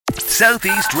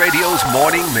Southeast Radio's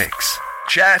morning mix.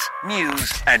 Chat,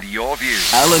 news and your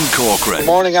views. Alan Corcoran. Good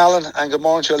morning, Alan, and good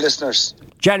morning to your listeners.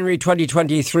 January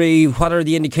 2023, what are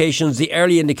the indications, the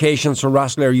early indications for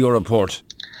Rosslare Europort?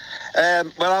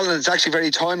 Well, Alan, it's actually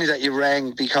very timely that you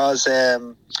rang because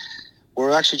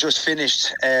we're actually just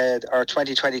finished our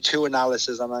 2022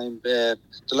 analysis, and I'm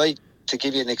delighted to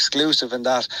give you an exclusive in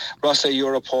that Rosslare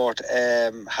Europort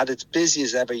had its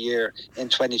busiest ever year in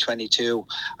 2022.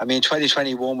 I mean,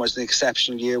 2021 was an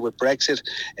exceptional year with Brexit.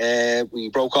 We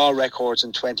broke all records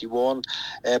in 21,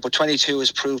 but 22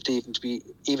 has proved even to be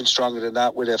even stronger than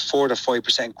that, with a 4 to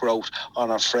 5% growth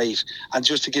on our freight. And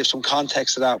just to give some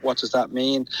context to that, what does that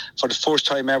mean? For the first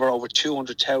time ever, over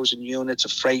 200,000 units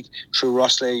of freight through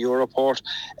Rosslare Europort.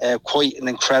 Quite an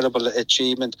incredible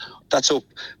achievement. That's up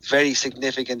very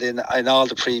significant in all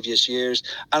the previous years.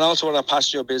 And also in our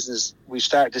passenger business, we've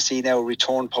started to see now a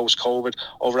return post-COVID.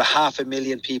 Over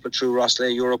 500,000 people through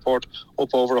Rosslare Europort, up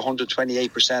over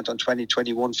 128% on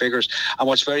 2021 figures. And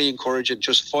what's very encouraging,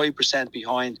 just 5%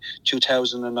 behind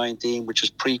 2019, which was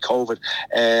pre-COVID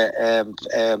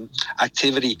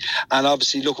activity. And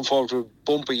obviously looking forward to a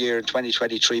bumper year in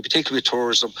 2023, particularly with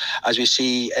tourism, as we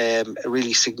see a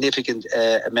really significant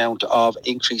amount of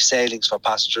increased sailings for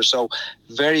passengers. So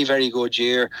very, very good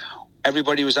year.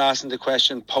 Everybody was asking the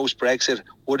question, post-Brexit,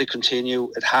 would it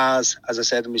continue? It has, as I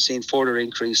said, and we've seen further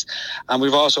increase. And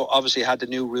we've also obviously had the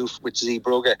new route with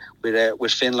Zeebrugge,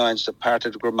 with Finnlines, the part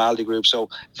of the Grimaldi group. So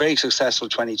very successful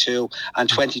 22, and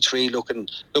 23 looking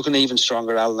even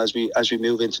stronger, Alan, as we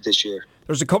move into this year.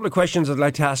 There's a couple of questions I'd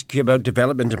like to ask you about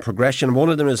development and progression. One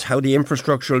of them is how the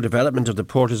infrastructural development of the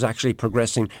port is actually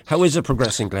progressing. How is it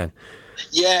progressing, Glenn?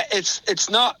 Yeah, it's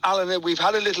not, Alan. We've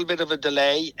had a little bit of a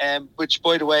delay, which,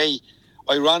 by the way,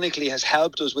 ironically has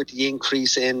helped us with the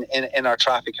increase in our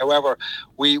traffic. However,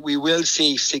 we will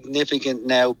see significant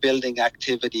now building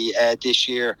activity this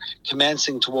year,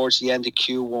 commencing towards the end of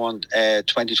Q1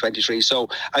 2023. So,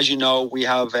 as you know, we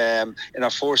have in our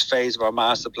first phase of our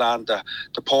master plan,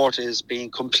 the port is being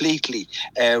completely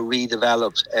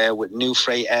redeveloped with new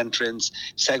freight entrance,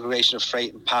 segregation of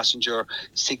freight and passenger,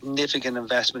 significant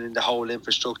investment in the whole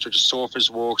infrastructure, the surface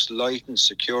works, lighting,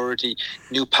 security,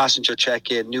 new passenger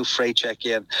check-in, new freight check-in.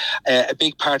 A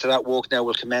big part of that work now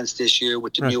will commence this year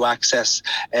with the new access,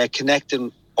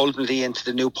 connecting ultimately into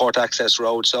the new port access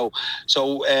road. So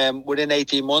within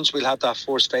 18 months, we'll have that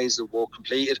first phase of work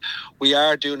completed. We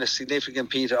are doing a significant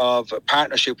piece of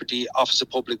partnership with the Office of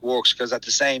Public Works, because at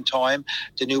the same time,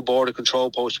 the new border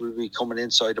control post will be coming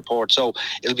inside the port. So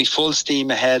it'll be full steam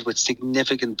ahead with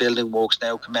significant building works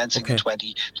now commencing in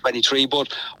 2023.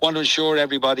 But want to ensure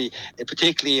everybody,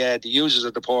 particularly the users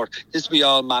of the port, this will be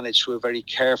all managed through a very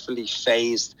carefully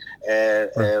phased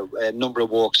number of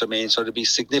works. I mean, so there'll be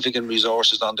significant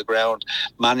resources on the ground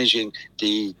managing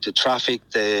the traffic,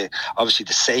 obviously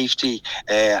the safety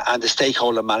and the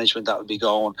stakeholder management that will be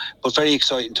going. But very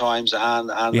exciting times, and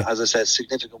as I said,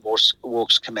 significant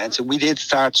works commencing. We did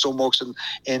start some works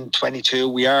in 22.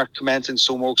 We are commencing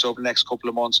some works over the next couple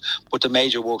of months, but the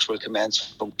major works will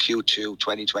commence from Q2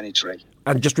 2023.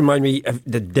 And just remind me,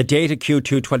 the date of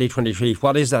Q2 2023,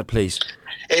 what is that, please?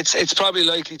 It's probably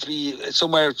likely to be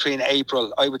somewhere between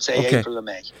April, I would say April and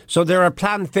May. So there are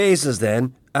planned phases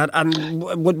then, and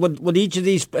would each of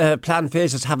these planned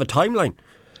phases have a timeline?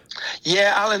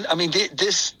 Yeah, Alan, I mean,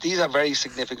 these are very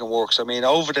significant works. I mean,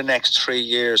 over the next 3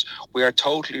 years, we are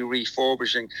totally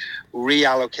refurbishing,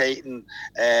 reallocating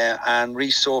and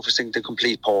resurfacing the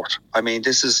complete port. I mean,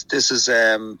 this is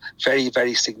very,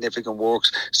 very significant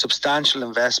works, substantial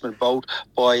investment both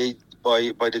by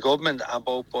the government and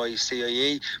both by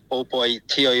CIE, both by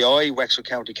TII, Wexford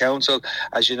County Council.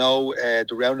 As you know,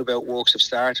 the roundabout works have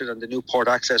started and the new port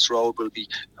access road will be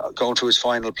going through its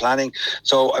final planning.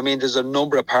 So, I mean, there's a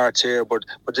number of parts here, but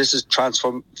this is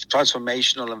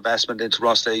transformational investment into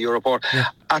Rosslare Europort. Yeah.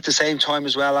 At the same time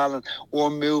as well, Alan, we're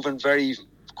moving very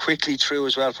quickly through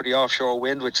as well for the offshore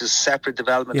wind, which is separate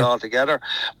development altogether.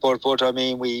 But I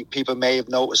mean, people may have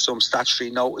noticed some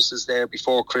statutory notices there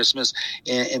before Christmas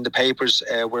in the papers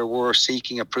where we're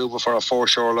seeking approval for a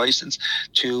foreshore licence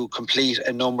to complete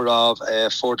a number of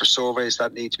further surveys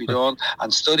that need to be done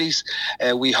and studies.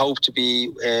 We hope to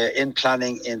be in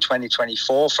planning in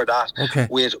 2024 for that,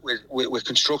 with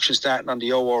construction starting on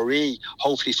the ORE,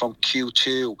 hopefully from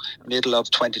Q2, middle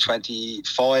of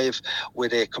 2025,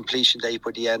 with a completion date by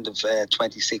the end of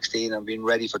 2016 and being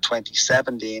ready for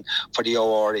 2017 for the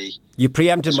ORE. You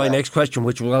preempted my next question,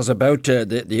 which was about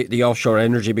the offshore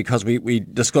energy, because we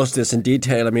discussed this in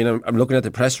detail. I mean, I'm looking at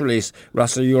the press release.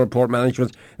 Rosslare Europort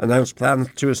Management announced plans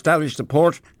to establish the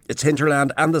port, its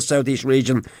hinterland and the southeast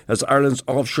region as Ireland's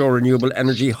offshore renewable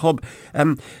energy hub.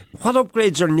 What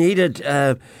upgrades are needed,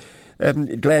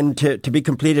 Glenn, to be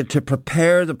completed to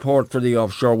prepare the port for the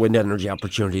offshore wind energy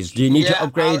opportunities? Do you need to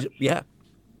upgrade?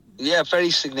 Yeah, very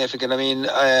significant. I mean,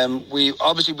 we've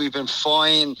been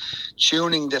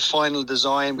fine-tuning the final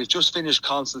design. We've just finished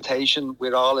consultation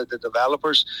with all of the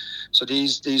developers. So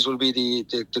these will be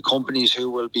the companies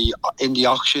who will be in the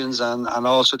auctions and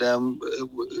also them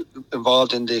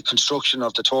involved in the construction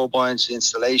of the turbines, the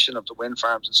installation of the wind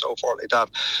farms and so forth like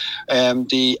that.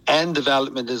 The end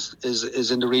development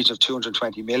is in the region of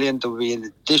 220 million. There will be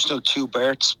an additional 2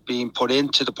 berths being put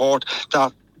into the port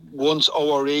that, once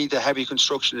ORE, the heavy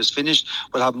construction, is finished,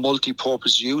 will have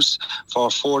multi-purpose use for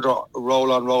further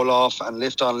roll-on, roll-off and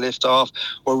lift-on, lift-off.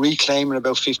 We're reclaiming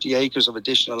about 50 acres of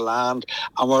additional land,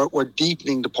 and we're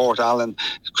deepening the Port Allen,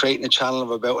 creating a channel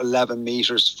of about 11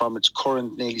 metres from its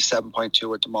current nearly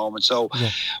 7.2 at the moment. So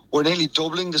we're nearly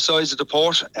doubling the size of the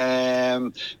port.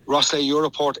 Rosslare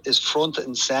Europort is front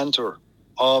and centre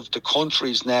of the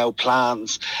country's now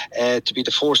plans to be the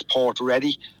first port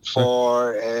ready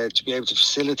for to be able to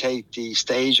facilitate the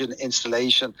staging,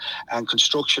 installation and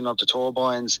construction of the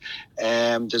turbines.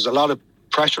 There's a lot of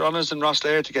pressure on us in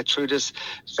Rosslare to get through this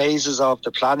phases of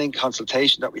the planning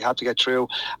consultation that we have to get through,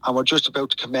 and we're just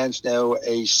about to commence now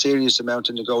a serious amount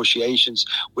of negotiations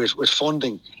with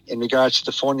funding in regards to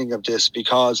the funding of this,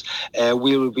 because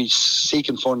we will be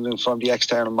seeking funding from the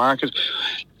external market.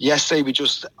 Yesterday, we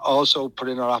just also put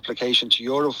in our application to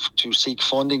Europe to seek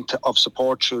funding of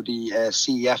support through the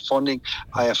CEF funding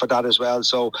for that as well.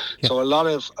 So a lot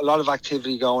of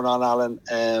activity going on, Alan,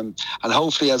 and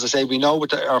hopefully, as I say, we know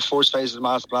with our first phase of the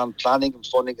master plan, planning and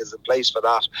funding is in place for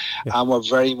that, and we're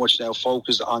very much now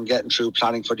focused on getting through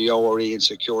planning for the ORE and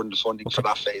securing the funding for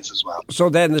that phase as well. So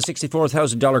then, the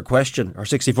 $64,000 question, or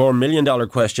 $64 million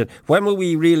question: when will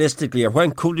we realistically, or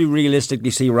when could we realistically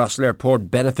see Rosslare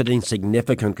Port benefiting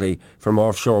significantly from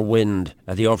offshore wind,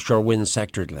 the offshore wind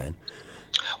sector, Glenn?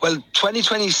 Well,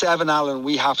 2027, Alan,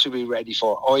 we have to be ready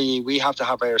for, i.e. we have to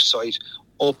have our site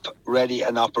up, ready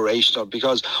and operational,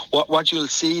 because what you'll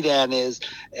see then is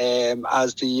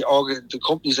as the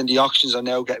companies and the auctions are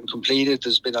now getting completed,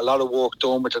 there's been a lot of work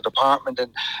done with the department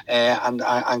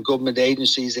and government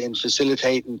agencies in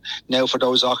facilitating now for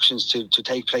those auctions to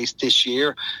take place this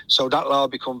year. So that'll all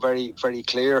become very, very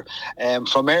clear.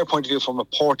 From our point of view, from a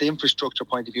port infrastructure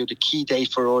point of view, the key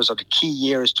date for us, or the key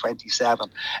year, is 27.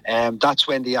 That's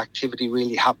when the activity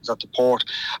really happens at the port.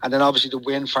 And then obviously the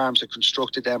wind farms are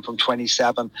constructed then from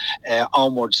 27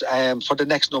 onwards for the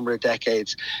next number of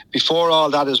decades. Before all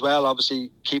that as well, obviously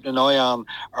keeping an eye on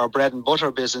our bread and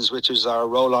butter business, which is our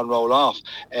roll-on, roll-off.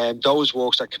 Those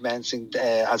works are commencing,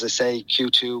 as I say,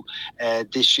 Q2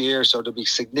 this year. So there'll be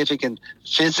significant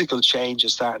physical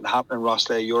changes starting to happen in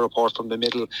Rosslare Europort from the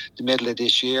middle of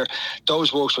this year.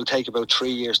 Those works will take about 3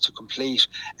 years to complete.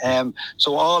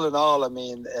 So all in all, I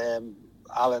mean,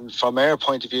 Alan, from our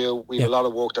point of view, we have a lot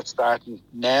of work that's starting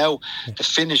now. The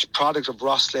finished product of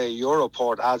Rosslare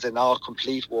Europort, as in all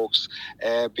complete works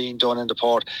being done in the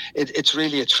port, it's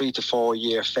really a 3 to 4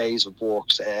 year phase of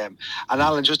works. And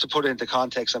Alan, just to put it into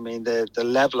context, I mean, the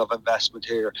level of investment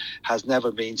here has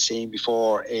never been seen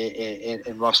before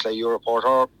in Rosslare Europort,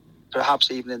 or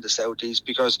perhaps even in the southeast,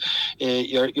 because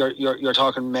you're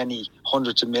talking many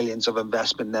hundreds of millions of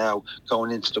investment now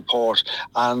going into the port.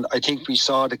 And I think we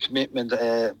saw the commitment.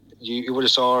 You would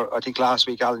have saw, I think last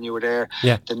week, Alan, you were there.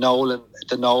 The Nolan,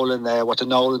 what the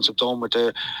Nolans have done with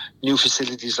the new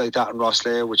facilities like that in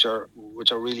Rosslare, which are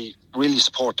really, really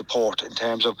support the port in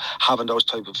terms of having those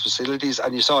type of facilities.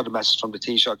 And you saw the message from the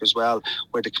Taoiseach as well,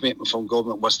 where the commitment from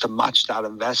government was to match that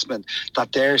investment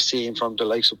that they're seeing from the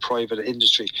likes of private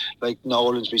industry, like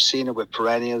Nolan's. We've seen it with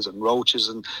Perennials and Roaches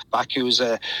and Baku's.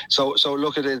 So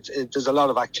look at it. There's a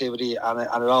lot of activity, and it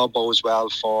all bodes well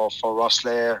for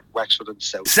Rosslare, Wexford and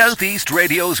South. Southeast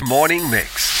Radio's morning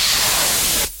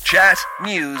mix. Chat,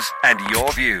 news and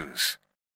your views.